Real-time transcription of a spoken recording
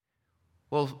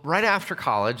Well, right after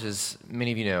college, as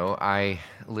many of you know, I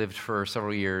lived for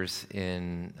several years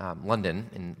in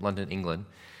London, England.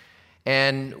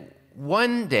 And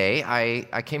one day,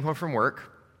 I came home from work,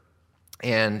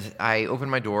 and I opened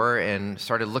my door and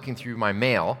started looking through my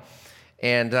mail.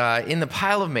 And in the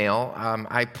pile of mail,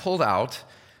 I pulled out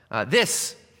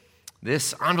this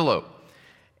envelope.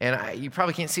 And you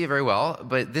probably can't see it very well,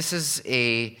 but this is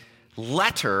a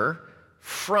letter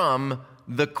from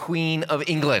the Queen of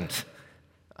England.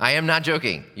 I am not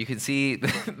joking. You can see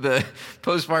the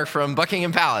postmark from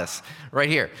Buckingham Palace right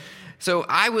here. So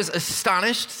I was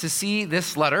astonished to see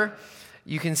this letter.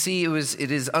 You can see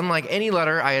it is unlike any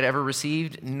letter I had ever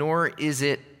received, nor is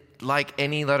it like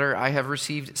any letter I have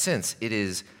received since. It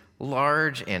is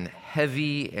large and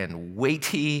heavy and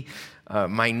weighty.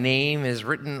 My name is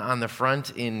written on the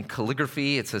front in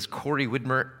calligraphy. It says Corey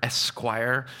Widmer,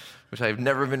 Esquire, which I've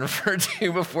never been referred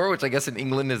to before, which I guess in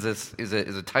England is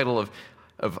a title of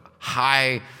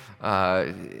high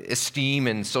esteem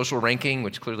and social ranking,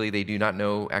 which clearly they do not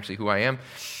know actually who I am.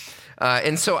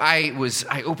 And so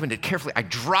I opened it carefully. I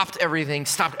dropped everything,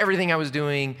 stopped everything I was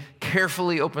doing,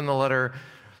 carefully opened the letter,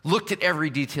 looked at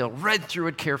every detail, read through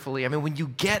it carefully. I mean, when you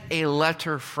get a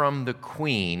letter from the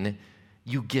Queen,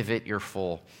 you give it your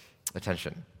full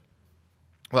attention.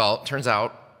 Well, it turns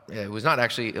out it was not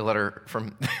actually a letter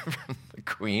from the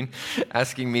Queen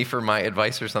asking me for my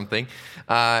advice or something.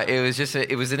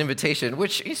 It was an invitation,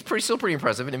 which is still pretty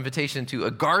impressive, an invitation to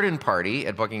a garden party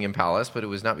at Buckingham Palace, but it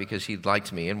was not because she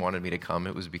liked me and wanted me to come.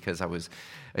 It was because I was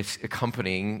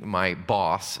accompanying my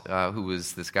boss, who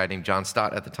was this guy named John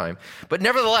Stott at the time. But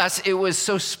nevertheless, it was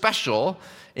so special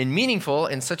and meaningful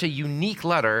and such a unique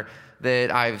letter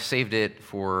that I've saved it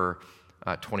for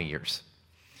 20 years.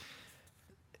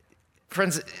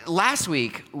 Friends, last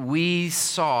week we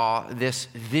saw this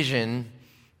vision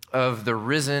of the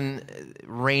risen,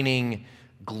 reigning,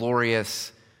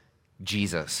 glorious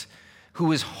Jesus,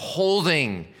 who is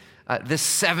holding the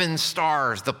 7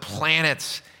 stars, the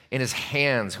planets in his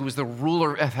hands, who is the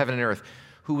ruler of heaven and earth,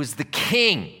 who is the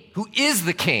king, who is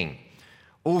the king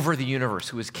over the universe,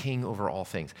 who is king over all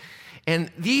things.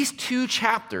 And these 2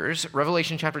 chapters,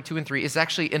 Revelation chapter 2 and 3, is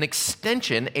actually an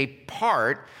extension, a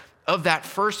part of that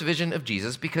first vision of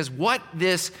Jesus, because what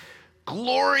this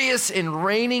glorious and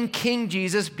reigning King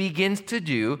Jesus begins to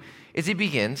do is he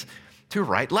begins to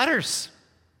write letters.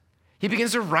 He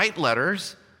begins to write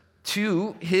letters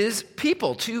to his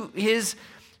people, to his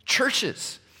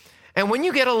churches. And when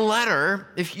you get a letter,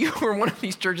 if you were one of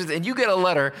these churches and you get a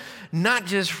letter, not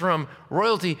just from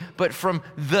royalty, but from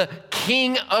the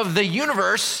King of the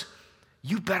universe,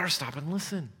 you better stop and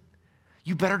listen.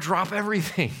 You better drop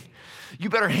everything. You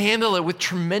better handle it with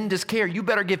tremendous care. You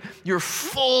better give your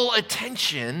full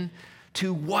attention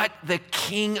to what the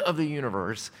King of the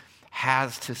universe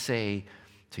has to say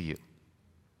to you.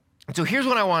 And so here's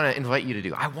what I want to invite you to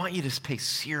do. I want you to pay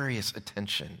serious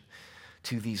attention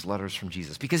to these letters from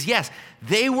Jesus. Because yes,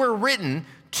 they were written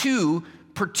to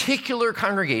particular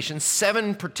congregations,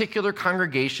 7 particular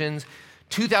congregations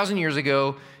 2,000 years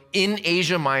ago in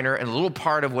Asia Minor and a little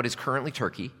part of what is currently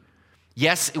Turkey.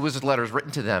 Yes, it was letters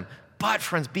written to them. But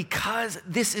friends, because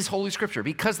this is Holy Scripture,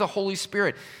 because the Holy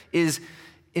Spirit is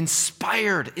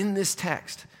inspired in this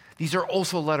text, these are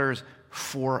also letters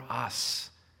for us.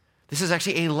 This is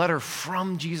actually a letter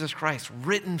from Jesus Christ,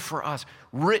 written for us,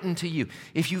 written to you.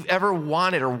 If you've ever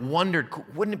wanted or wondered,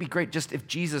 wouldn't it be great just if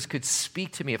Jesus could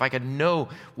speak to me, if I could know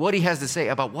what he has to say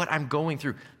about what I'm going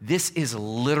through? This is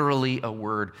literally a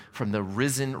word from the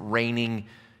risen, reigning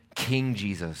King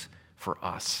Jesus for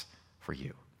us, for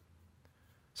you.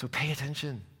 So pay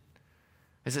attention.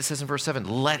 As it says in verse 7,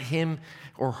 let him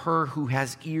or her who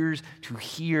has ears to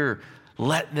hear,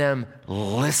 let them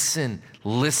listen.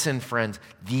 Listen, friends.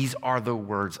 These are the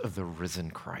words of the risen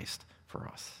Christ for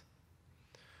us.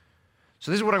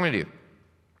 So this is what I'm going to do.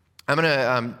 I'm going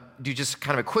to do just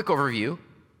kind of a quick overview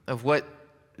of what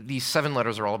these 7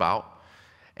 letters are all about.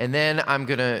 And then I'm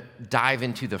going to dive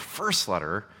into the first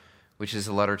letter, which is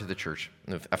the letter to the church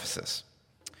of Ephesus.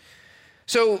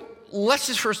 So let's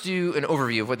just first do an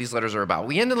overview of what these letters are about.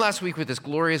 We ended last week with this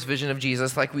glorious vision of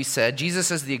Jesus, like we said.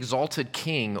 Jesus as the exalted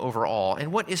king over all.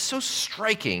 And what is so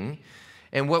striking,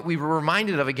 and what we were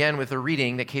reminded of again with the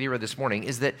reading that Katie read this morning,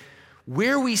 is that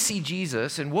where we see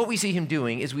Jesus and what we see him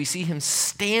doing is we see him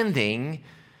standing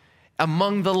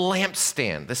among the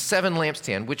lampstand, the 7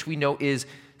 lampstand, which we know is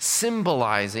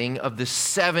symbolizing of the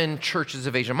 7 churches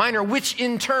of Asia Minor, which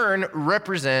in turn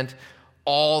represent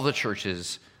all the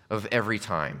churches of every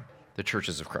time, the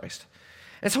churches of Christ.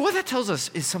 And so what that tells us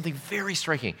is something very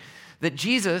striking, that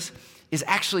Jesus is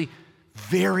actually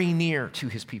very near to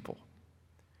his people.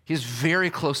 He is very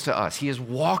close to us. He is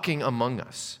walking among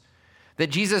us. That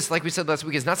Jesus, like we said last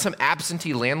week, is not some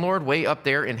absentee landlord way up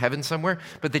there in heaven somewhere,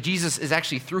 but that Jesus is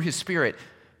actually, through his Spirit,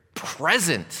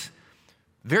 present,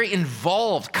 very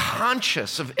involved,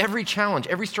 conscious of every challenge,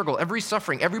 every struggle, every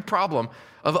suffering, every problem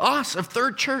of us, of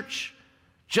Third Church,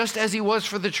 just as he was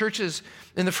for the churches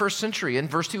in the first century. In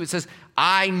verse 2, it says,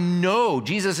 I know.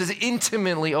 Jesus is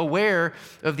intimately aware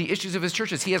of the issues of his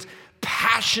churches. He has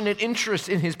passionate interest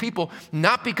in his people,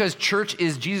 not because church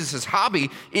is Jesus'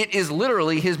 hobby. It is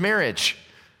literally his marriage.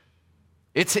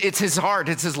 It's his heart.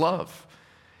 It's his love.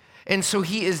 And so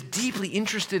he is deeply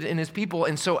interested in his people.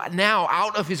 And so now,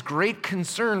 out of his great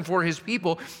concern for his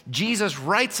people, Jesus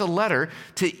writes a letter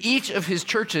to each of his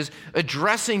churches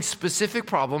addressing specific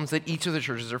problems that each of the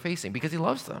churches are facing because he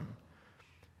loves them.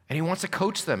 And he wants to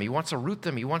coach them. He wants to root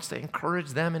them. He wants to encourage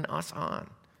them and us on.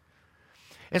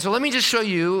 And so let me just show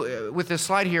you with this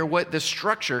slide here what the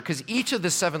structure, because each of the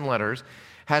 7 letters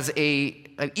has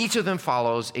each of them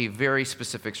follows a very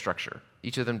specific structure.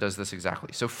 Each of them does this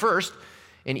exactly. So first,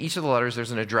 in each of the letters,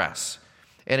 there's an address.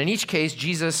 And in each case,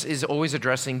 Jesus is always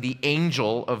addressing the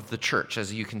angel of the church,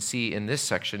 as you can see in this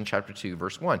section, chapter 2,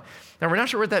 verse 1. Now, we're not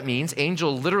sure what that means.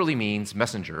 Angel literally means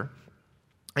messenger.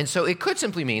 And so it could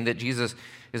simply mean that Jesus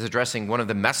is addressing one of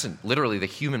the literally the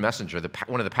human messenger,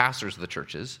 one of the pastors of the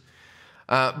churches.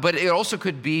 But it also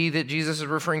could be that Jesus is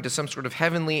referring to some sort of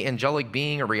heavenly angelic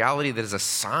being or reality that is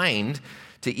assigned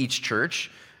to each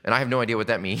church. And I have no idea what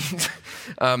that means.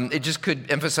 It just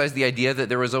could emphasize the idea that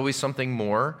there was always something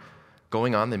more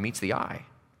going on than meets the eye.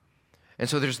 And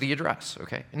so there's the address,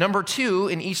 okay? Number 2,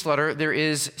 in each letter, there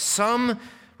is some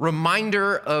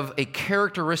reminder of a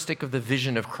characteristic of the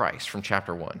vision of Christ from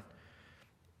chapter 1.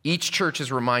 Each church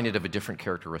is reminded of a different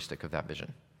characteristic of that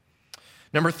vision.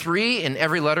 Number 3, in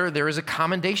every letter, there is a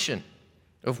commendation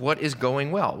of what is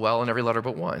going well. Well, in every letter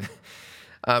but one.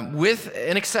 With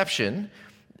an exception,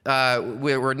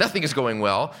 where nothing is going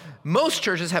well, most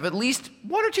churches have at least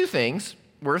 1 or 2 things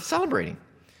worth celebrating.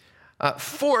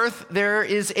 Fourth, there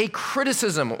is a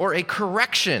criticism or a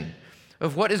correction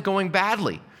of what is going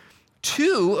badly.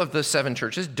 2 of the 7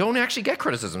 churches don't actually get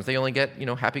criticisms. They only get,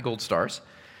 happy gold stars.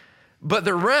 But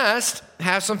the rest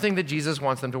have something that Jesus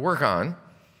wants them to work on.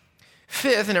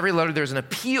 5th, in every letter, there's an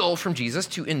appeal from Jesus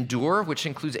to endure, which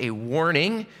includes a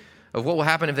warning of what will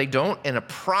happen if they don't, and a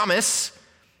promise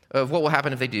of what will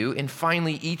happen if they do. And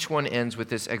finally, each one ends with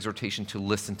this exhortation to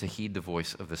listen, to heed the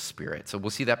voice of the Spirit. So we'll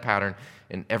see that pattern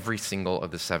in every single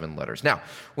of the 7 letters. Now,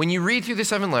 when you read through the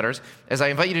 7 letters, as I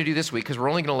invite you to do this week, because we're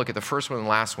only going to look at the first one and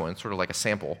last one, sort of like a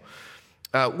sample,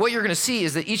 what you're going to see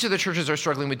is that each of the churches are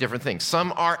struggling with different things.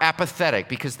 Some are apathetic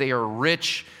because they are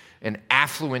rich and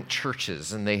affluent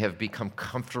churches, and they have become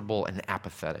comfortable and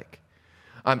apathetic.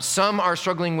 Some are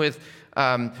struggling with,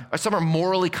 some are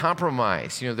morally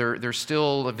compromised. They're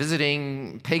still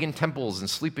visiting pagan temples and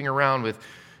sleeping around with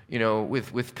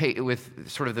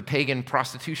sort of the pagan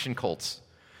prostitution cults.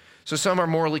 So some are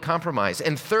morally compromised.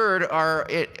 And third,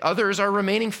 others are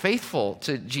remaining faithful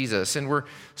to Jesus, and we're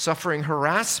suffering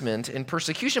harassment and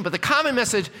persecution. But the common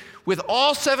message with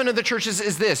all 7 of the churches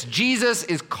is this: Jesus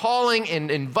is calling and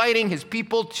inviting his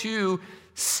people to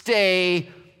stay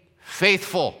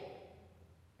faithful.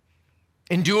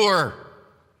 Endure.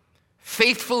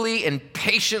 Faithfully and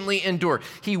patiently endure.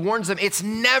 He warns them, it's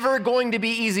never going to be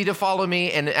easy to follow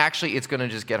me, and actually it's going to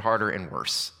just get harder and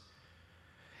worse.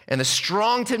 And the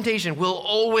strong temptation will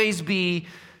always be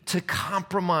to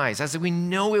compromise, as we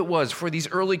know it was for these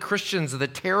early Christians, the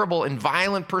terrible and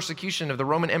violent persecution of the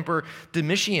Roman Emperor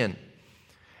Domitian.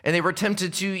 And they were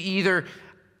tempted to either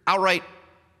outright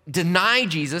deny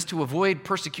Jesus to avoid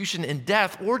persecution and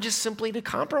death, or just simply to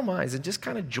compromise and just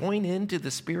kind of join into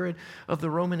the spirit of the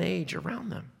Roman age around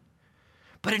them.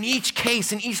 But in each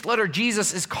case, in each letter,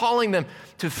 Jesus is calling them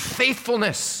to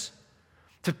faithfulness,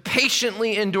 to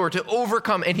patiently endure, to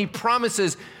overcome, and he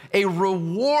promises a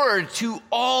reward to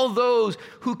all those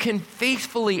who can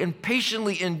faithfully and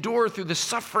patiently endure through the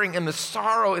suffering and the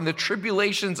sorrow and the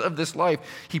tribulations of this life.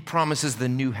 He promises the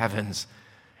new heavens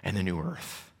and the new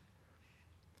earth.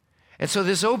 And so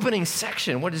this opening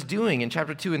section, what it's doing in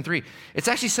chapter 2 and 3, it's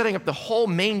actually setting up the whole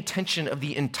main tension of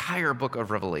the entire book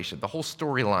of Revelation, the whole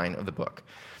storyline of the book.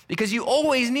 Because you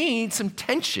always need some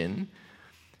tension.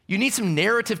 You need some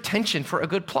narrative tension for a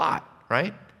good plot,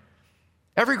 right?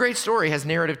 Every great story has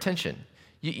narrative tension.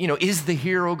 Is the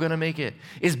hero going to make it?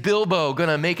 Is Bilbo going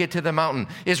to make it to the mountain?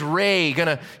 Is Rey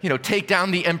going to, take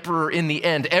down the emperor in the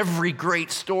end? Every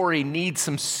great story needs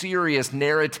some serious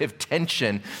narrative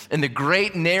tension. And the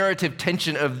great narrative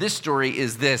tension of this story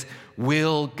is this: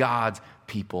 will God's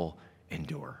people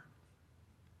endure?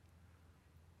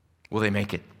 Will they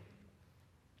make it?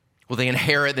 Will they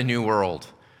inherit the new world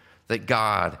that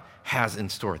God has in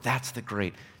store? That's the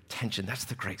great tension. That's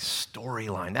the great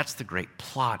storyline. That's the great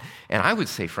plot. And I would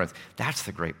say, friends, that's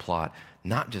the great plot,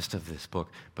 not just of this book,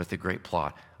 but the great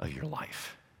plot of your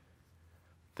life,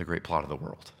 the great plot of the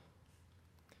world.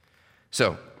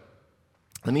 So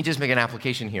let me just make an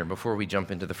application here before we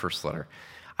jump into the first letter.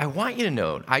 I want you to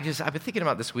note, I've been thinking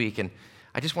about this week, and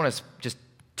I just want to just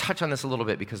touch on this a little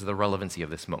bit because of the relevancy of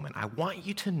this moment. I want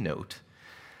you to note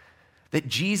that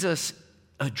Jesus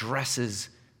addresses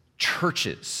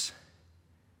churches.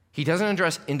 He doesn't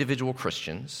address individual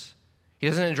Christians. He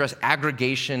doesn't address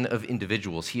aggregation of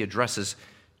individuals. He addresses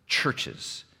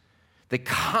churches. The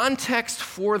context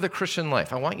for the Christian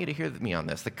life, I want you to hear me on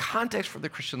this. The context for the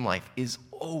Christian life is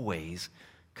always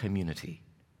community.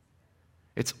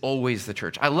 It's always the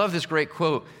church. I love this great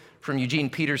quote from Eugene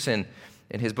Peterson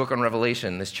in his book on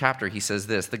Revelation, this chapter. He says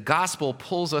this: the gospel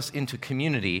pulls us into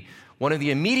community. One of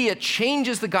the immediate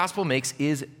changes the gospel makes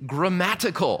is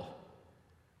grammatical.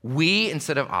 We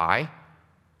instead of I,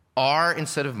 our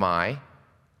instead of my,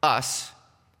 us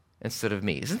instead of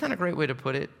me. Isn't that a great way to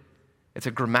put it? It's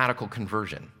a grammatical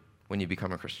conversion when you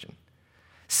become a Christian.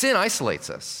 Sin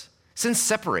isolates us. Sin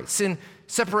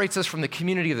separates us from the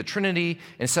community of the Trinity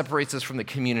and separates us from the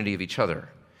community of each other.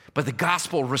 But the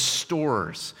gospel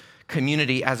restores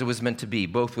community as it was meant to be,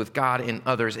 both with God and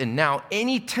others. And now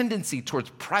any tendency towards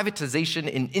privatization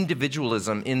and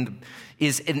individualism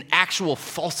is an actual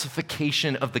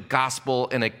falsification of the gospel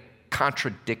and a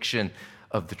contradiction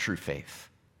of the true faith.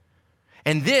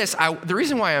 And the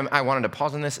reason why I wanted to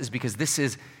pause on this is because this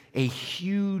is a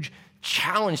huge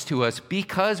challenge to us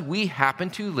because we happen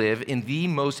to live in the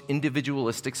most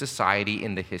individualistic society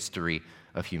in the history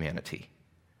of humanity.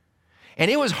 And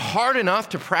it was hard enough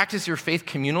to practice your faith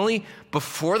communally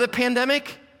before the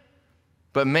pandemic,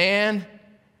 but man,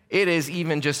 it is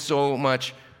even just so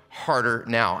much harder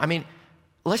now. I mean,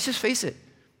 let's just face it.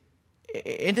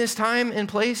 In this time and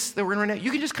place that we're in right now,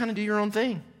 you can just kind of do your own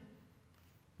thing.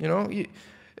 You know,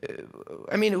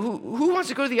 who wants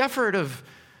to go to the effort of,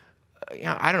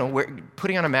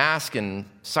 putting on a mask and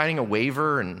signing a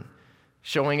waiver and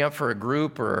showing up for a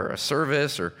group or a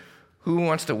service, or who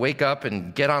wants to wake up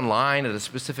and get online at a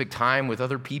specific time with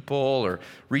other people or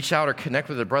reach out or connect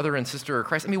with a brother and sister of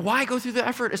Christ? I mean, why go through the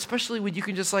effort, especially when you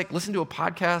can just listen to a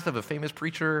podcast of a famous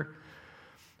preacher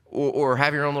or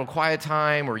have your own little quiet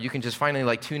time, or you can just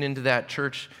finally tune into that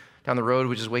church down the road,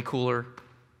 which is way cooler.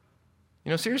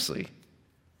 Seriously.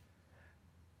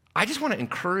 I just want to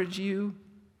encourage you,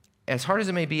 as hard as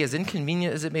it may be, as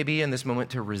inconvenient as it may be in this moment,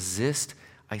 to resist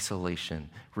isolation,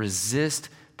 resist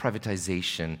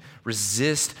privatization,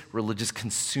 resist religious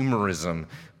consumerism,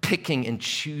 picking and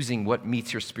choosing what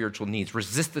meets your spiritual needs.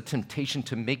 Resist the temptation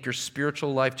to make your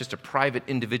spiritual life just a private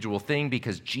individual thing,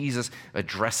 because Jesus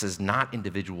addresses not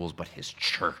individuals, but his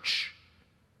church.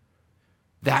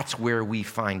 That's where we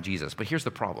find Jesus. But here's the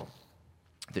problem.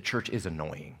 The church is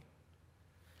annoying.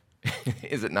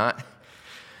 Is it not?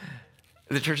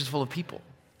 The church is full of people.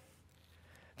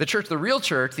 The church, the real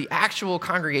church, the actual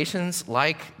congregations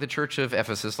like the church of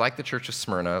Ephesus, like the church of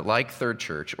Smyrna, like Third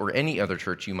Church, or any other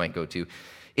church you might go to,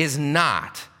 is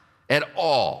not at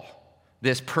all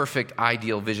this perfect,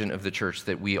 ideal vision of the church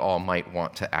that we all might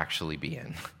want to actually be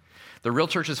in. The real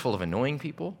church is full of annoying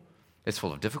people. It's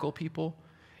full of difficult people.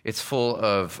 It's full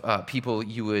of people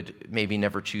you would maybe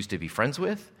never choose to be friends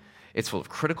with. It's full of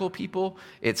critical people.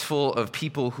 It's full of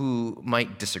people who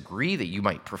might disagree, that you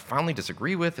might profoundly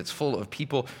disagree with. It's full of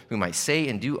people who might say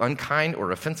and do unkind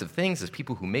or offensive things. It's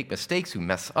people who make mistakes, who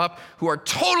mess up, who are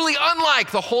totally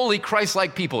unlike the holy,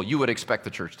 Christ-like people you would expect the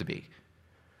church to be.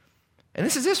 And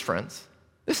this is this, friends.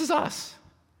 This is us.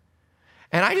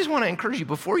 And I just want to encourage you,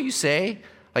 before you say,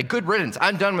 good riddance,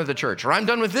 I'm done with the church, or I'm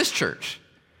done with this church,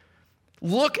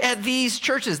 look at these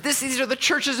churches. These are the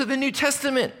churches of the New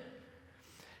Testament.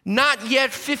 Not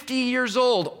yet 50 years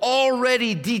old,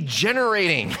 already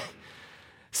degenerating,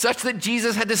 such that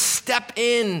Jesus had to step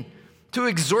in to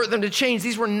exhort them to change.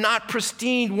 These were not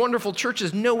pristine, wonderful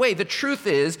churches. No way. The truth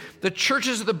is, the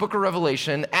churches of the book of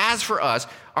Revelation, as for us,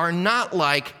 are not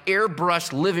like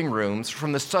airbrushed living rooms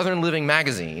from the Southern Living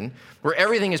magazine, where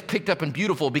everything is picked up and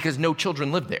beautiful because no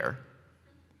children live there.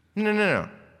 No.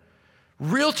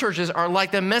 Real churches are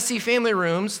like the messy family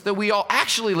rooms that we all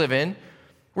actually live in,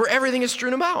 where everything is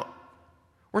strewn about,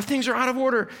 where things are out of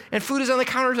order, and food is on the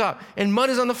countertop, and mud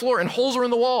is on the floor, and holes are in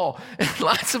the wall, and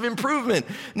lots of improvement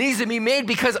needs to be made,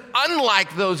 because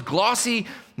unlike those glossy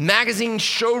magazine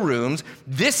showrooms,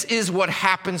 this is what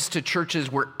happens to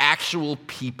churches where actual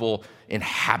people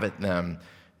inhabit them,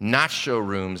 not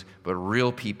showrooms, but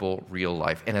real people, real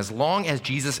life. And as long as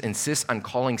Jesus insists on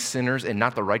calling sinners and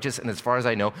not the righteous, and as far as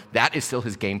I know, that is still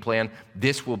his game plan,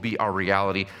 this will be our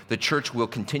reality. The church will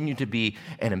continue to be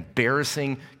an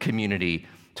embarrassing community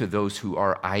to those who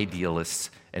are idealists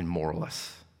and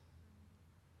moralists.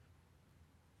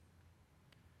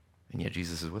 And yet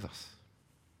Jesus is with us.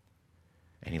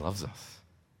 And he loves us.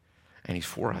 And he's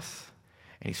for us.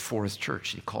 And he's for his church.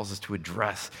 He calls us to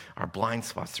address our blind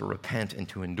spots, to repent and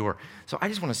to endure. So I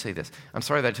just want to say this. I'm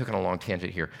sorry that I took on a long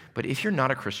tangent here, but if you're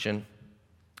not a Christian,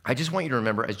 I just want you to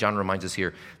remember, as John reminds us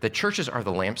here, that churches are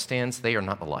the lampstands. They are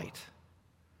not the light.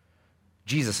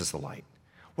 Jesus is the light.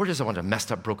 We're just a bunch of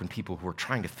messed up, broken people who are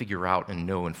trying to figure out and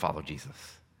know and follow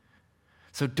Jesus.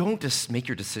 So don't just make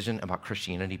your decision about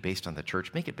Christianity based on the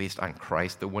church. Make it based on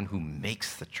Christ, the one who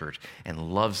makes the church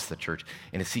and loves the church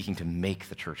and is seeking to make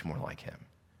the church more like him.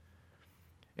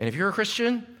 And if you're a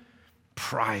Christian,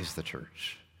 prize the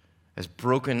church. As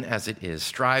broken as it is,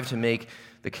 strive to make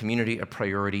the community a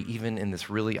priority even in this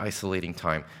really isolating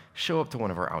time. Show up to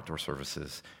one of our outdoor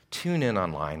services. Tune in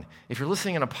online. If you're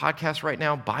listening on a podcast right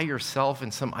now by yourself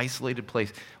in some isolated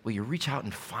place, will you reach out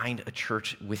and find a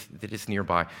church that is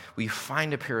nearby? Will you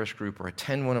find a parish group or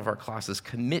attend one of our classes?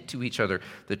 Commit to each other.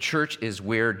 The church is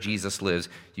where Jesus lives.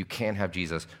 You can't have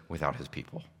Jesus without his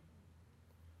people.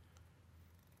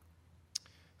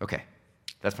 Okay,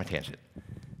 that's my tangent.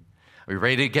 Are we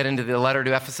ready to get into the letter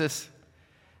to Ephesus?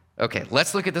 Okay,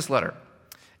 let's look at this letter.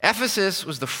 Ephesus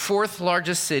was the fourth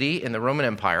largest city in the Roman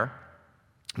Empire,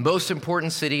 most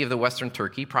important city of the Western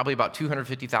Turkey, probably about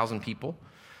 250,000 people.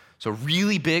 So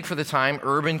really big for the time,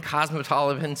 urban,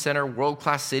 cosmopolitan center,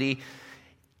 world-class city.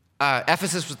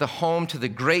 Ephesus was the home to the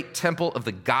great temple of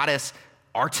the goddess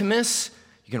Artemis.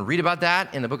 You can read about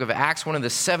that in the book of Acts, one of the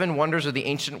 7 wonders of the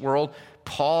ancient world.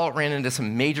 Paul ran into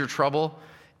some major trouble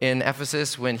in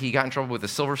Ephesus when he got in trouble with the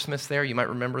silversmiths there. You might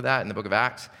remember that in the book of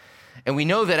Acts. And we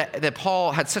know that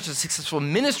Paul had such a successful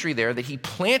ministry there that he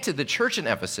planted the church in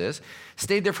Ephesus,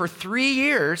 stayed there for 3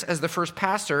 years as the first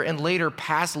pastor, and later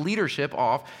passed leadership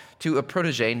off to a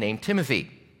protege named Timothy,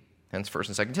 hence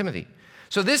 1st and 2nd Timothy.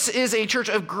 So this is a church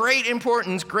of great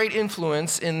importance, great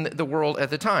influence in the world at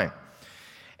the time.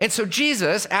 And so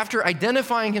Jesus, after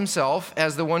identifying himself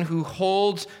as the one who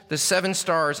holds the 7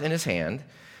 stars in his hand,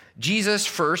 Jesus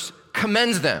first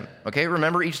commends them. Okay,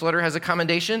 remember each letter has a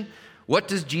commendation. What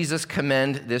does Jesus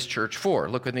commend this church for?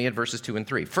 Look with me at verses 2 and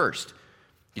 3. First,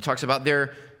 he talks about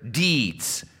their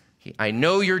deeds. I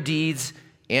know your deeds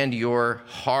and your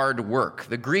hard work.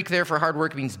 The Greek there for hard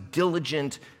work means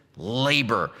diligent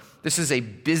labor. This is a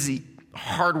busy,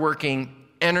 hardworking,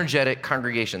 energetic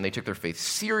congregation. They took their faith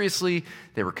seriously.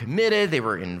 They were committed. They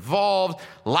were involved.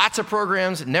 Lots of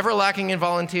programs, never lacking in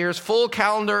volunteers, full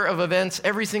calendar of events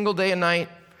every single day and night.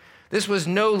 This was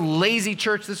no lazy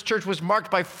church. This church was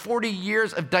marked by 40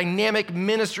 years of dynamic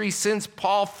ministry since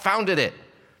Paul founded it.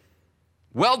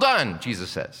 Well done, Jesus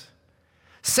says.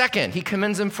 Second, he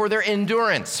commends them for their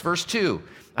endurance. Verse 2,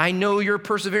 I know your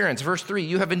perseverance. Verse 3,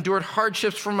 you have endured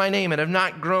hardships for my name and have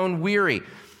not grown weary.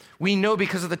 We know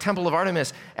because of the temple of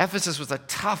Artemis, Ephesus was a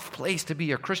tough place to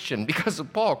be a Christian. Because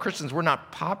of Paul, Christians were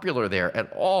not popular there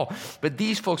at all. But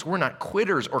these folks were not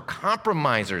quitters or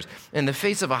compromisers. In the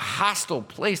face of a hostile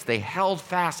place, they held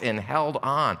fast and held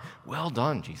on. Well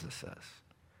done, Jesus says.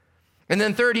 And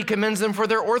then third, he commends them for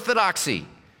their orthodoxy,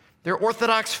 their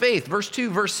orthodox faith. Verse 2,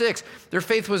 verse 6, their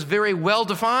faith was very well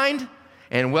defined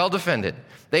and well defended.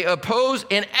 They opposed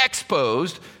and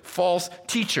exposed false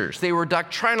teachers. They were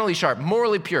doctrinally sharp,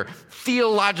 morally pure,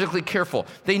 theologically careful.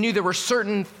 They knew there were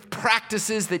certain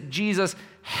practices that Jesus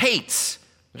hates,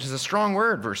 which is a strong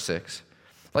word, verse 6,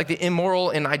 like the immoral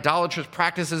and idolatrous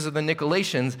practices of the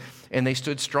Nicolaitans, and they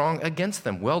stood strong against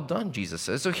them. Well done, Jesus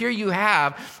says. So here you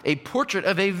have a portrait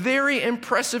of a very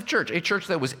impressive church, a church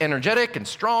that was energetic and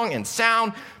strong and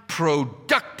sound,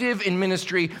 productive in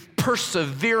ministry,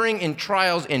 persevering in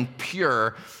trials, and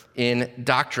pure in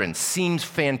doctrine. Seems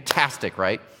fantastic,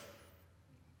 right?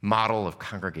 Model of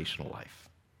congregational life.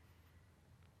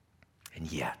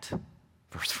 And yet,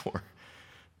 verse 4,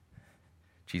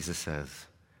 Jesus says,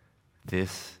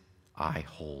 this I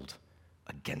hold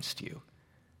against you.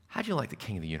 How'd you like the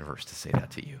King of the universe to say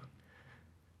that to you?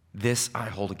 This I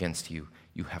hold against you.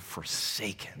 You have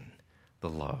forsaken the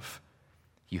love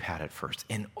you had at first.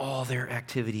 In all their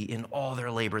activity, in all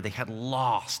their labor, they had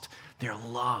lost their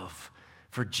love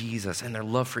for Jesus and their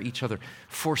love for each other.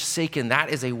 Forsaken, that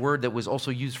is a word that was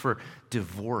also used for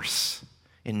divorce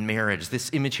in marriage. This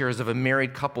image here is of a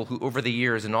married couple who over the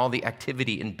years and all the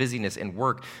activity and busyness and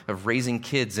work of raising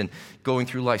kids and going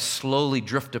through life slowly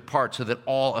drift apart so that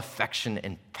all affection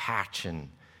and passion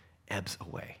ebbs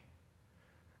away.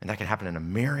 And that can happen in a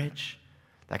marriage,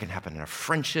 that can happen in a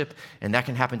friendship, and that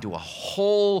can happen to a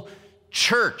whole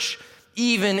church,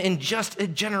 even in just a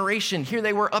generation. Here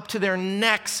they were up to their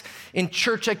necks in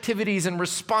church activities and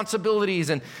responsibilities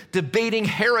and debating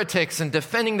heretics and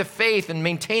defending the faith and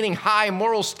maintaining high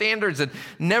moral standards and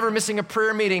never missing a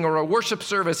prayer meeting or a worship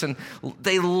service. And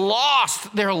they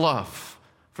lost their love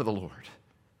for the Lord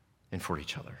and for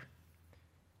each other.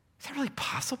 Is that really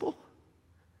possible?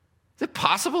 Is it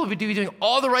possible to be doing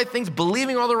all the right things,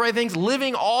 believing all the right things,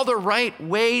 living all the right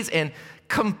ways, and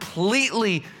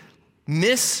completely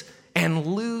miss and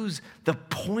lose the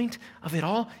point of it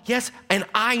all? Yes, and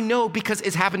I know because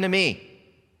it's happened to me.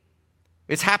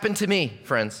 It's happened to me,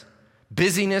 friends.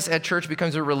 Busyness at church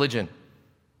becomes a religion.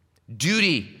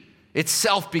 Duty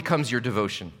itself becomes your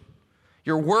devotion.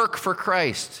 Your work for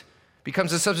Christ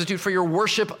becomes a substitute for your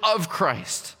worship of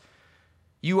Christ.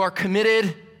 You are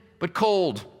committed but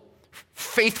cold,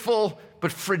 faithful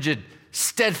but frigid,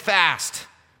 steadfast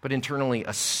but internally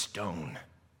a stone.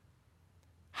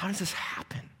 How does this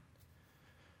happen?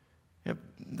 You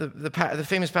know, the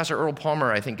famous pastor Earl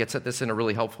Palmer, I think, gets at this in a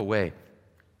really helpful way.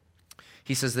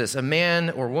 He says this: a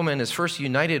man or woman is first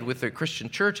united with the Christian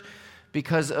church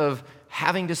because of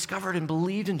having discovered and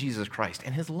believed in Jesus Christ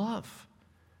and his love.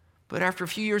 But after a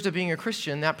few years of being a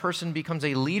Christian, that person becomes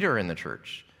a leader in the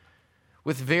church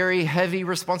with very heavy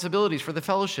responsibilities for the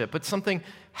fellowship. But something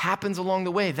happens along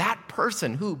the way. That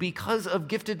person who, because of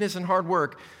giftedness and hard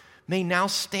work, may now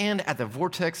stand at the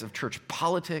vortex of church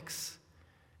politics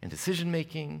and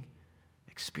decision-making,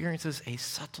 experiences a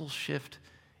subtle shift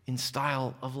in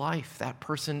style of life. That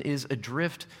person is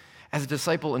adrift as a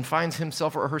disciple and finds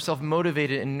himself or herself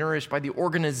motivated and nourished by the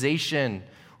organization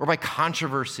or by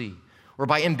controversy or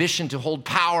by ambition to hold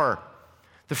power.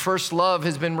 The first love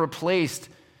has been replaced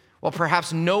while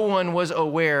perhaps no one was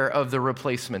aware of the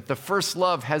replacement. The first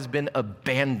love has been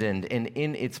abandoned, and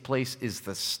in its place is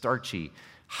the starchy,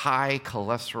 high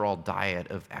cholesterol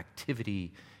diet of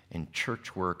activity and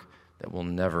church work that will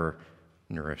never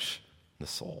nourish the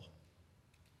soul.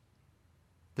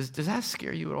 Does that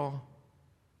scare you at all?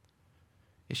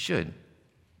 It should.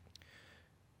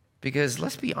 Because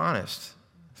let's be honest,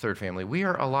 Third Family, we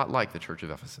are a lot like the church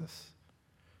of Ephesus.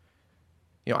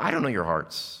 You know, I don't know your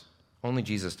hearts. Only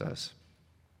Jesus does.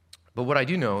 But what I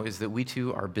do know is that we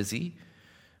too are busy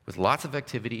with lots of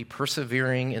activity,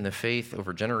 persevering in the faith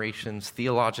over generations,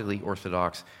 theologically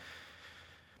orthodox.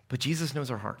 But Jesus knows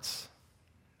our hearts.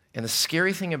 And the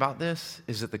scary thing about this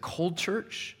is that the cold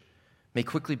church may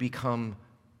quickly become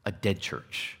a dead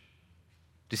church.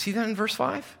 Do you see that in verse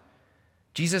 5?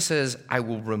 Jesus says, I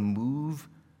will remove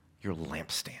your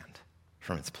lampstand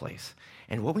from its place.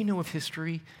 And what we know of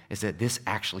history is that this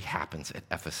actually happens at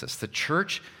Ephesus. The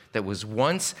church that was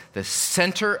once the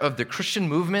center of the Christian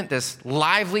movement, this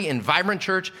lively and vibrant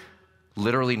church,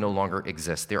 literally no longer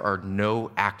exists. There are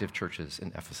no active churches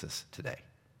in Ephesus today.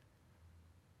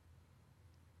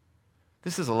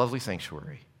 This is a lovely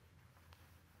sanctuary.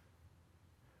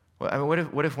 Well, I mean,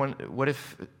 what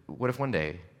if one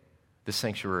day this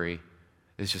sanctuary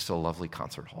is just a lovely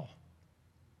concert hall?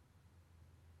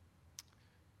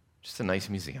 Just a nice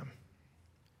museum.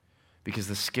 Because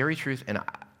the scary truth, and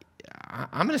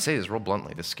I'm going to say this real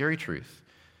bluntly, the scary truth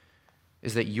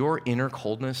is that your inner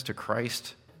coldness to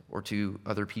Christ or to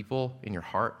other people in your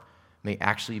heart may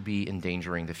actually be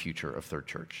endangering the future of Third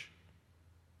Church.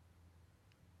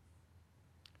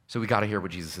 So we got to hear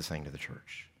what Jesus is saying to the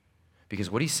church. Because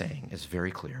what he's saying is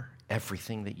very clear.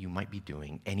 Everything that you might be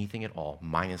doing, anything at all,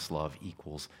 minus love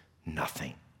equals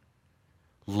nothing.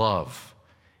 Love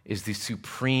is the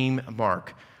supreme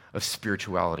mark of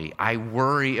spirituality. I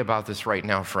worry about this right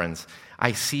now, friends.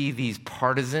 I see these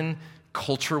partisan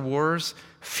culture wars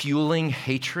fueling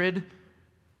hatred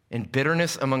and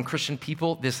bitterness among Christian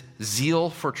people, this zeal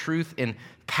for truth and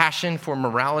passion for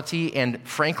morality, and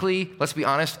frankly, let's be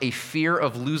honest, a fear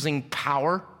of losing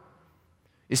power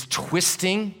is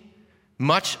twisting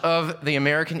much of the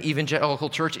American evangelical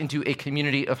church into a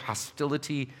community of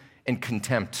hostility and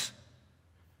contempt.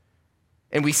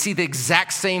 And we see the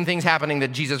exact same things happening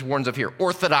that Jesus warns of here.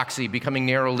 Orthodoxy becoming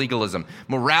narrow legalism.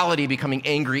 Morality becoming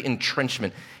angry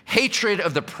entrenchment. Hatred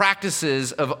of the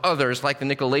practices of others, like the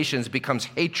Nicolaitans, becomes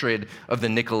hatred of the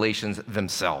Nicolaitans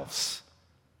themselves.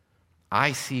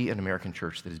 I see an American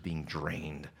church that is being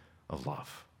drained of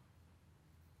love.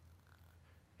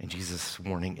 And Jesus'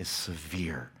 warning is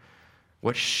severe.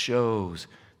 What shows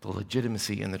the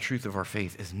legitimacy and the truth of our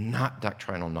faith is not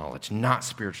doctrinal knowledge, not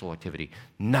spiritual activity,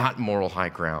 not moral high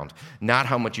ground, not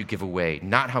how much you give away,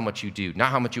 not how much you do,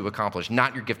 not how much you accomplish,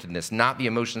 not your giftedness, not the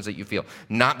emotions that you feel,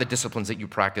 not the disciplines that you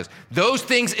practice. Those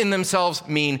things in themselves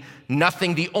mean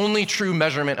nothing. The only true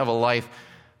measurement of a life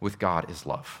with God is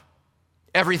love.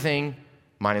 Everything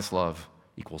minus love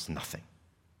equals nothing.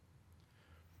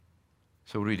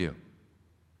 So what do?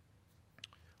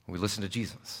 We listen to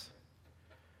Jesus.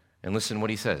 And listen what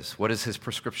he says. What is his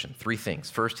prescription? 3 things.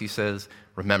 First, he says,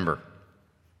 remember.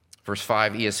 Verse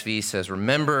 5, ESV says,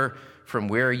 remember from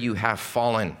where you have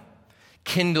fallen.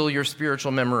 Kindle your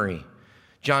spiritual memory.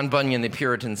 John Bunyan, the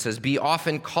Puritan, says, be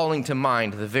often calling to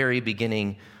mind the very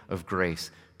beginning of grace.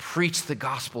 Preach the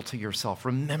gospel to yourself.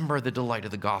 Remember the delight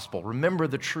of the gospel. Remember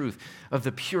the truth of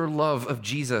the pure love of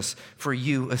Jesus for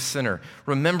you, a sinner.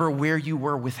 Remember where you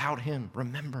were without him.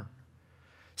 Remember.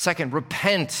 Second,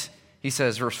 repent. He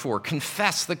says, verse 4,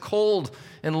 confess the cold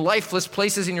and lifeless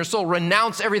places in your soul.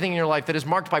 Renounce everything in your life that is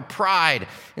marked by pride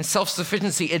and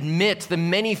self-sufficiency. Admit the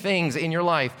many things in your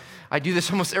life. I do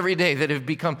this almost every day that have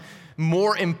become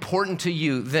more important to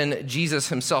you than Jesus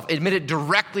himself. Admit it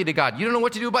directly to God. You don't know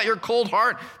what to do about your cold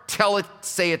heart? Tell it,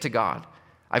 say it to God.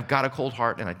 I've got a cold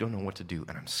heart and I don't know what to do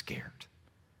and I'm scared.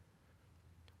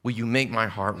 Will you make my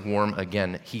heart warm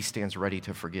again? He stands ready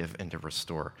to forgive and to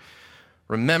restore.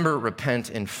 Remember, repent,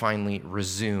 and finally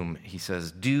resume. He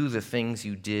says, do the things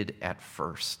you did at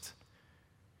first.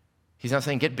 He's not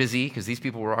saying get busy, because these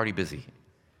people were already busy.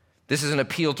 This is an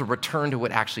appeal to return to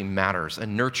what actually matters, a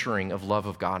nurturing of love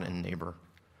of God and neighbor.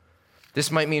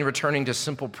 This might mean returning to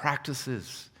simple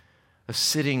practices of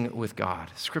sitting with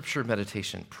God, scripture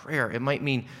meditation, prayer. It might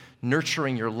mean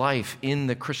nurturing your life in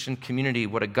the Christian community,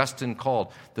 what Augustine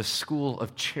called the school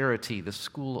of charity, the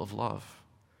school of love.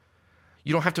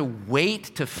 You don't have to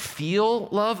wait to feel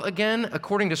love again.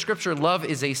 According to Scripture, love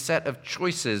is a set of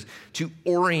choices to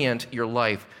orient your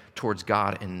life towards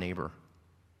God and neighbor.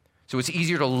 So it's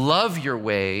easier to love your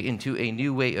way into a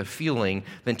new way of feeling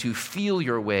than to feel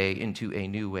your way into a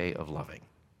new way of loving.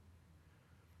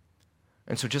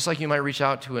 And so just like you might reach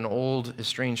out to an old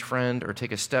estranged friend or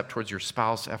take a step towards your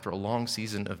spouse after a long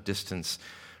season of distance,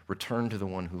 return to the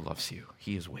one who loves you.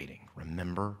 He is waiting.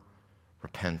 Remember,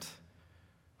 repent,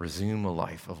 resume a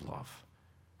life of love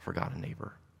for God and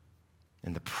neighbor.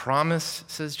 And the promise,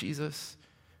 says Jesus,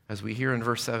 as we hear in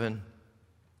verse 7,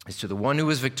 is to the one who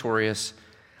is victorious,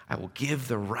 I will give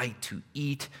the right to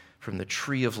eat from the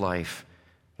tree of life,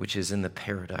 which is in the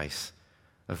paradise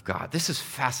of God. This is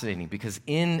fascinating because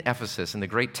in Ephesus, in the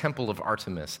great temple of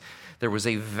Artemis, there was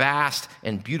a vast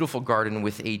and beautiful garden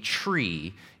with a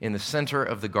tree in the center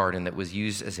of the garden that was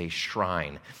used as a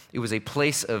shrine. It was a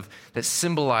place that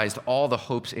symbolized all the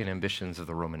hopes and ambitions of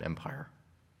the Roman Empire.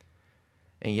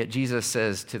 And yet Jesus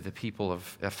says to the people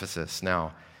of Ephesus,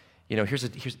 now, there's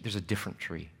a different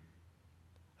tree,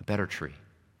 a better tree.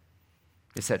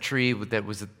 It's that tree that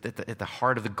was at the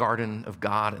heart of the garden of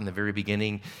God in the very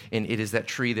beginning, and it is that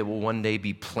tree that will one day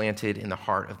be planted in the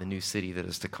heart of the new city that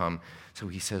is to come. So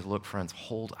he says, look, friends,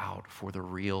 hold out for the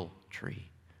real tree,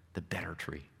 the better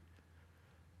tree.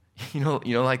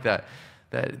 Like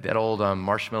that old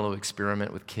marshmallow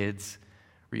experiment with kids,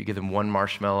 where you give them one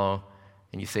marshmallow,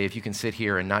 and you say, if you can sit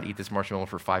here and not eat this marshmallow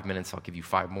for 5 minutes, I'll give you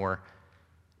 5 more.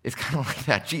 It's kind of like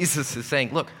that. Jesus is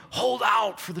saying, look, hold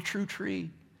out for the true tree.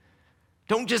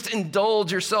 Don't just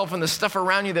indulge yourself in the stuff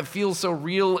around you that feels so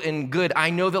real and good. I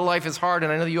know that life is hard,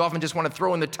 and I know that you often just want to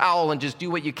throw in the towel and just do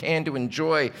what you can to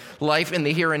enjoy life in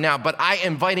the here and now. But I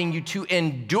am inviting you to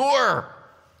endure.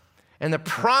 And the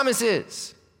promise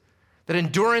is that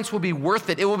endurance will be worth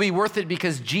it. It will be worth it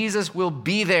because Jesus will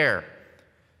be there.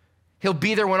 He'll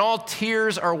be there when all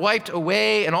tears are wiped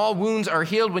away and all wounds are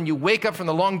healed, when you wake up from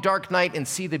the long, dark night and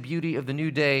see the beauty of the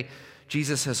new day.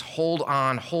 Jesus says, hold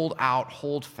on, hold out,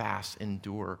 hold fast,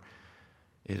 endure.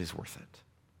 It is worth it.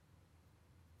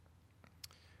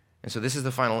 And so this is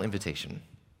the final invitation.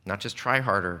 Not just try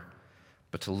harder,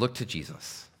 but to look to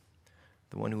Jesus,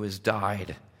 the one who has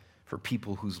died for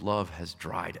people whose love has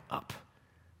dried up.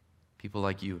 People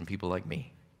like you and people like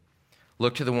me.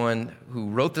 Look to the one who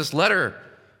wrote the letter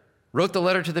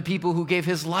to the people who gave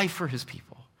his life for his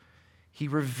people. He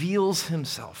reveals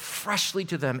himself freshly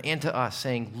to them and to us,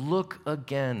 saying, look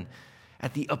again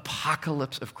at the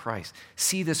apocalypse of Christ.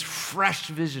 See this fresh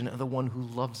vision of the one who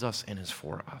loves us and is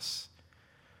for us.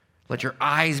 Let your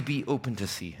eyes be open to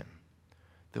see him,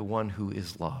 the one who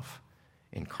is love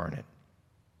incarnate.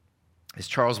 As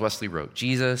Charles Wesley wrote,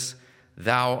 Jesus,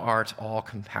 thou art all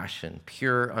compassion,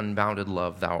 pure, unbounded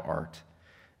love thou art.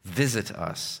 Visit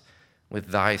us with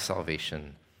thy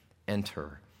salvation.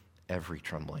 Enter every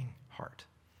trembling heart.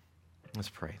 Let's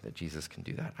pray that Jesus can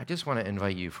do that. I just want to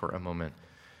invite you for a moment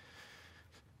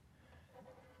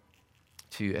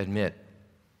to admit,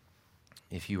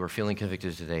 if you are feeling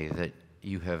convicted today, that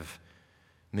you have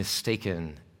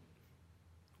mistaken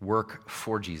work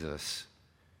for Jesus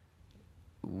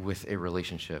with a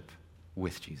relationship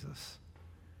with Jesus.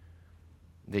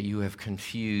 That you have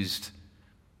confused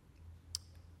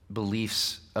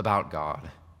beliefs about God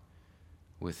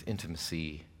with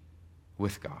intimacy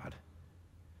with God.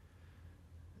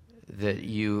 That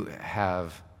you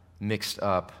have mixed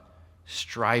up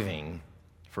striving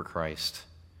for Christ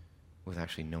with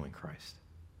actually knowing Christ.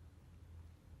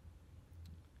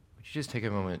 Would you just take a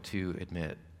moment to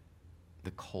admit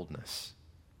the coldness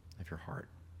of your heart?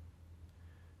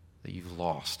 That you've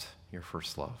lost your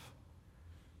first love.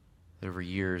 That over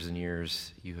years and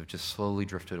years, you have just slowly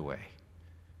drifted away,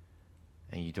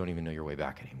 and you don't even know your way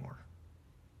back anymore.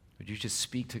 Would you just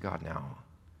speak to God now?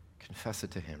 Confess it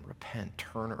to him. Repent.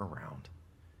 Turn around.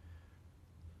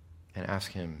 And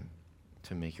ask him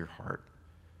to make your heart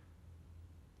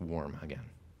warm again.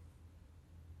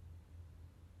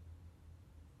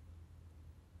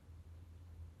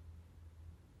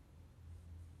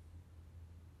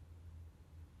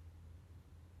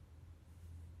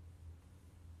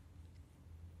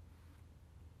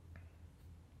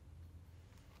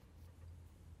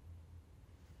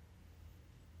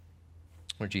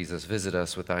 Lord Jesus, visit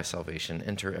us with thy salvation.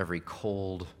 Enter every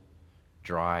cold,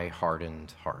 dry,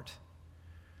 hardened heart.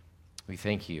 We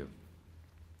thank you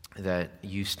that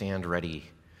you stand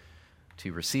ready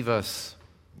to receive us.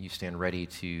 You stand ready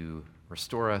to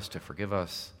restore us, to forgive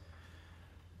us.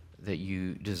 That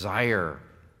you desire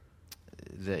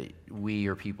that we,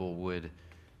 your people, would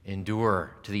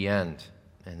endure to the end,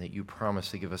 and that you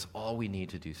promise to give us all we need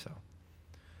to do so.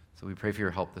 So we pray for your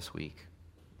help this week.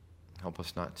 Help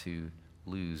us not to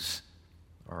lose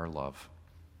our love.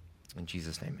 In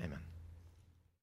Jesus' name, amen.